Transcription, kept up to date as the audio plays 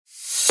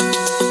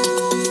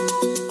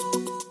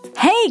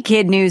Hey,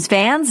 Kid News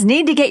fans,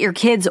 need to get your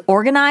kids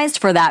organized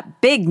for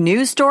that big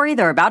news story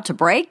they're about to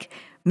break?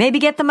 Maybe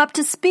get them up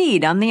to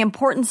speed on the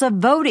importance of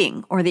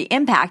voting or the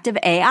impact of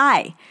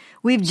AI.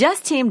 We've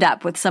just teamed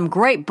up with some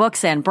great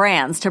books and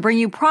brands to bring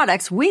you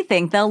products we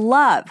think they'll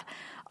love.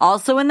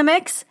 Also in the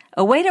mix,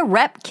 a way to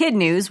rep Kid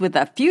News with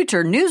a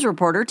future news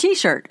reporter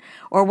t-shirt,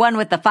 or one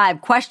with the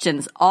 5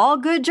 questions all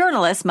good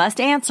journalists must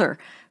answer.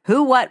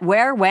 Who, what,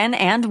 where, when,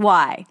 and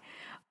why.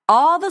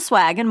 All the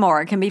swag and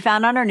more can be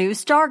found on our new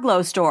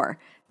Starglow store.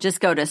 Just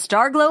go to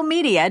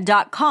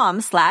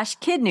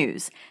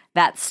starglowmedia.com/kidnews.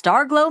 That's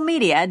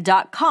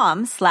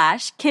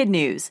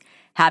starglowmedia.com/kidnews.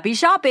 Happy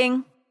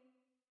shopping!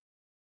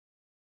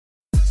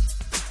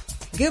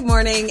 Good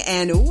morning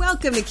and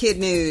welcome to Kid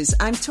News.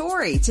 I'm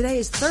Tori. Today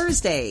is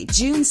Thursday,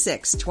 June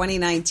 6,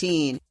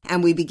 2019.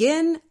 And we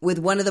begin with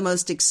one of the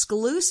most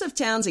exclusive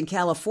towns in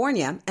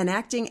California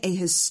enacting a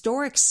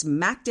historic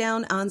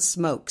smackdown on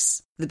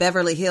smokes. The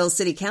Beverly Hills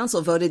City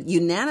Council voted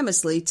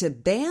unanimously to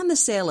ban the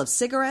sale of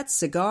cigarettes,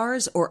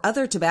 cigars, or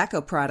other tobacco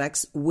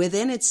products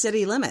within its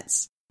city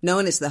limits.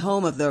 Known as the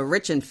home of the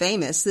rich and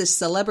famous, this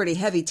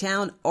celebrity-heavy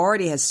town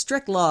already has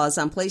strict laws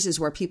on places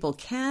where people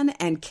can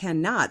and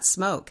cannot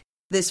smoke.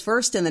 This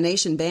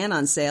first-in-the-nation ban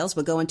on sales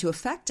will go into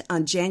effect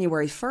on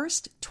January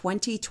 1st,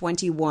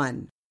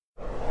 2021.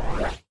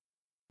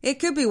 It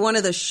could be one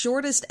of the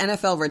shortest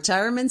NFL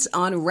retirements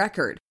on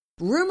record.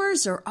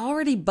 Rumors are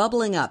already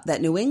bubbling up that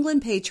New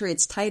England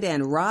Patriots tight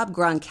end Rob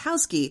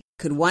Gronkowski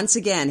could once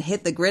again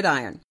hit the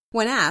gridiron.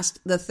 When asked,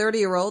 the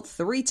 30-year-old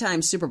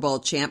 3-time Super Bowl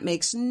champ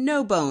makes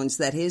no bones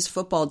that his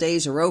football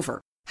days are over.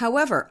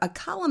 However, a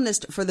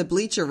columnist for the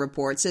Bleacher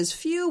Report says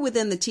few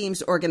within the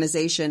team's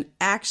organization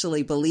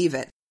actually believe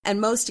it, and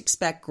most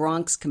expect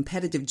Gronk's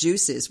competitive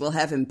juices will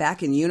have him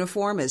back in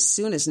uniform as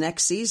soon as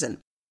next season.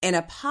 In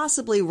a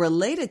possibly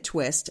related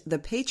twist, the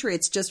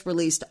Patriots just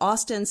released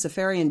Austin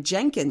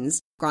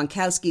Seferian-Jenkins,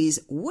 Gronkowski's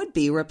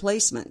would-be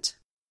replacement.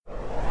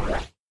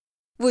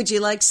 Would you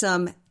like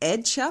some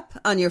ketchup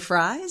on your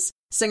fries?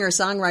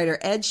 Singer-songwriter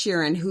Ed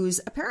Sheeran, who's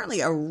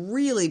apparently a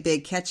really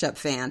big ketchup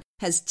fan,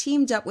 has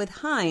teamed up with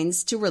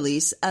Heinz to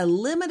release a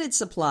limited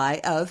supply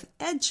of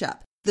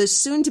ketchup. The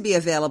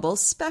soon-to-be-available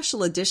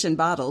special edition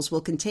bottles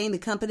will contain the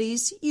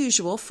company's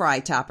usual fry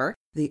topper.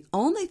 The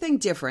only thing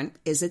different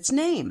is its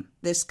name.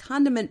 This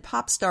condiment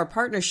pop star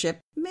partnership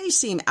may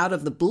seem out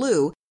of the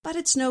blue, but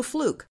it's no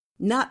fluke.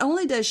 Not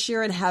only does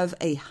Sheeran have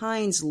a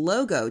Heinz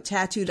logo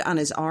tattooed on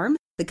his arm,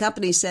 the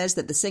company says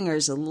that the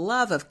singer's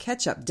love of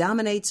ketchup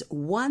dominates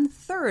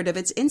 1/3 of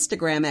its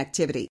Instagram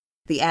activity.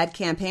 The ad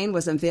campaign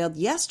was unveiled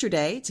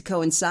yesterday to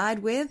coincide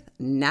with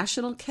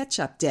National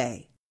Ketchup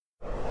Day.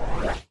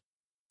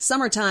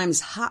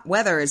 Summertime's hot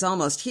weather is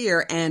almost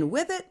here, and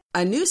with it,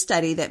 a new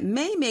study that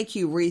may make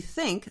you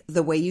rethink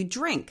the way you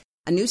drink.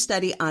 A new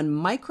study on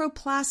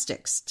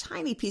microplastics,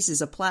 tiny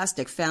pieces of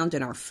plastic found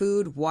in our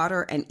food,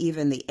 water, and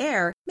even the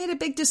air, made a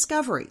big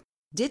discovery.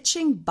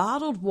 Ditching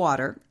bottled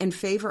water in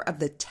favor of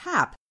the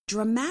tap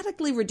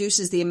dramatically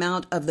reduces the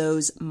amount of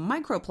those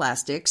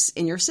microplastics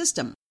in your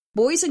system.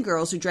 Boys and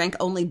girls who drank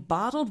only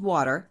bottled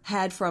water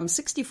had from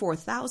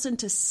 64,000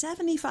 to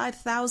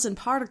 75,000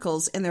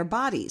 particles in their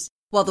bodies,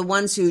 while the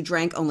ones who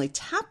drank only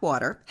tap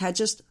water had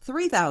just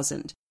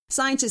 3,000.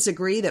 Scientists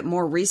agree that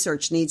more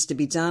research needs to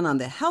be done on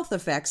the health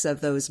effects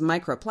of those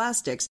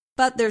microplastics,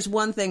 but there's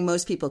one thing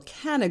most people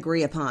can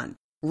agree upon.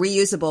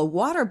 Reusable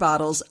water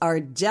bottles are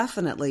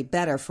definitely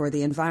better for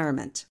the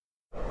environment.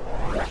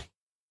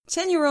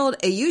 10-year-old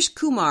Ayush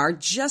Kumar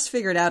just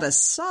figured out a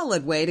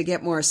solid way to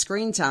get more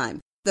screen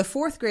time. The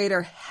 4th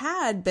grader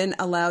had been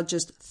allowed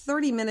just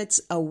 30 minutes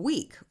a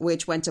week,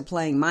 which went to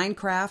playing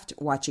Minecraft,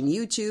 watching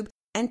YouTube,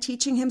 and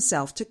teaching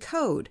himself to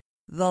code.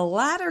 The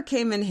latter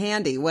came in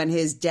handy when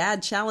his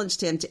dad challenged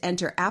him to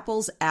enter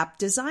Apple's app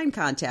design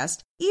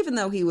contest, even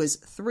though he was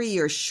 3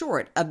 years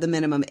short of the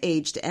minimum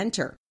age to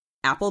enter.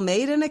 Apple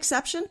made an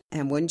exception,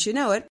 and wouldn't you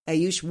know it,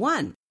 Ayush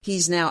won.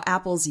 He's now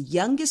Apple's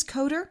youngest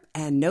coder,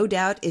 and no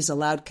doubt is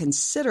allowed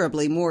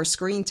considerably more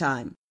screen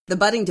time. The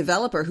budding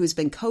developer, who's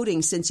been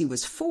coding since he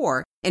was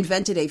 4,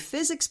 invented a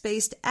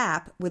physics-based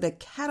app with a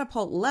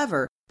catapult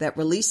lever that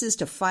releases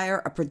to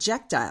fire a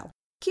projectile.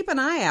 Keep an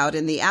eye out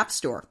in the App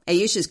Store.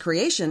 Ayush's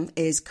creation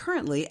is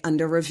currently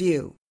under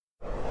review.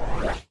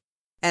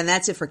 And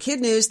that's it for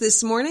Kid News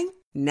this morning.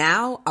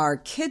 Now, our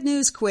Kid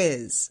News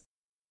quiz.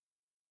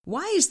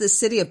 Why is the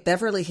city of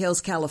Beverly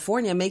Hills,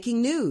 California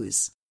making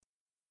news?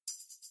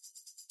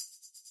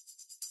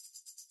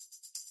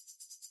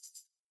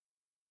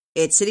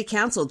 Its city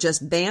council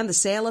just banned the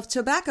sale of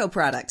tobacco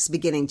products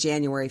beginning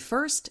January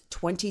 1st,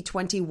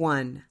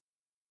 2021.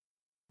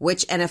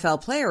 Which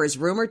NFL player is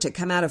rumored to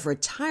come out of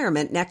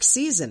retirement next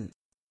season?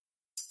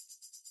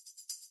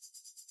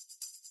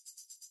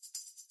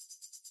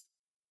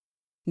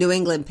 New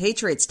England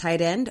Patriots tight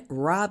end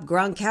Rob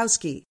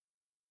Gronkowski.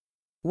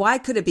 Why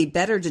could it be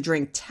better to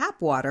drink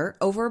tap water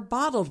over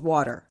bottled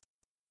water?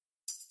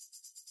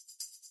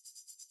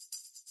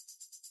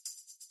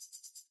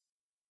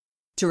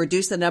 To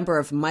reduce the number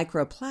of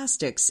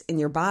microplastics in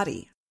your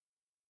body.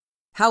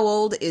 How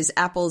old is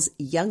Apple's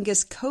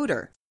youngest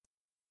coder?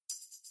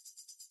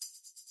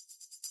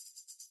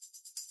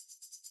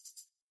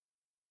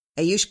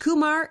 Ayush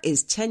Kumar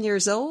is 10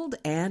 years old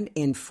and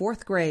in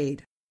 4th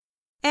grade.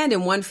 And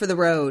in one for the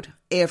road,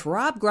 if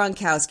Rob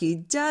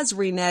Gronkowski does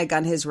renege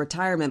on his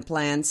retirement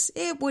plans,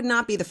 it would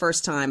not be the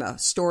first time a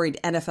storied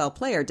NFL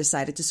player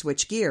decided to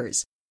switch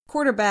gears.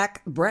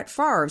 Quarterback Brett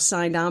Favre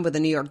signed on with the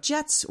New York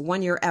Jets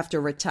 1 year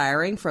after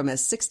retiring from a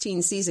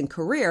 16-season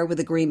career with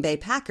the Green Bay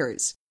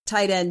Packers.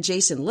 Tight end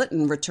Jason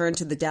Litton returned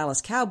to the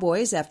Dallas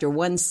Cowboys after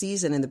 1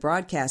 season in the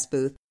broadcast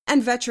booth,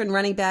 and veteran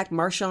running back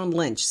Marshawn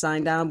Lynch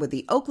signed on with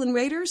the Oakland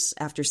Raiders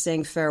after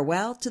saying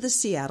farewell to the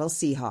Seattle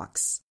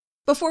Seahawks.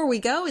 Before we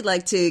go, we'd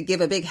like to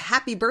give a big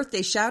happy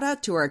birthday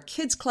shout-out to our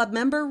Kids Club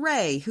member,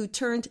 Ray, who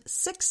turned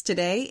 6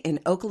 today in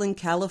Oakland,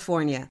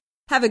 California.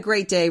 Have a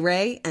great day,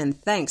 Ray, and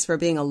thanks for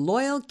being a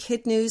loyal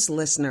Kid News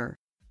listener.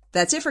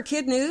 That's it for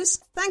Kid News.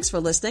 Thanks for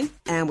listening,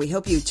 and we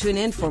hope you tune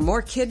in for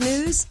more Kid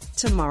News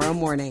tomorrow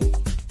morning.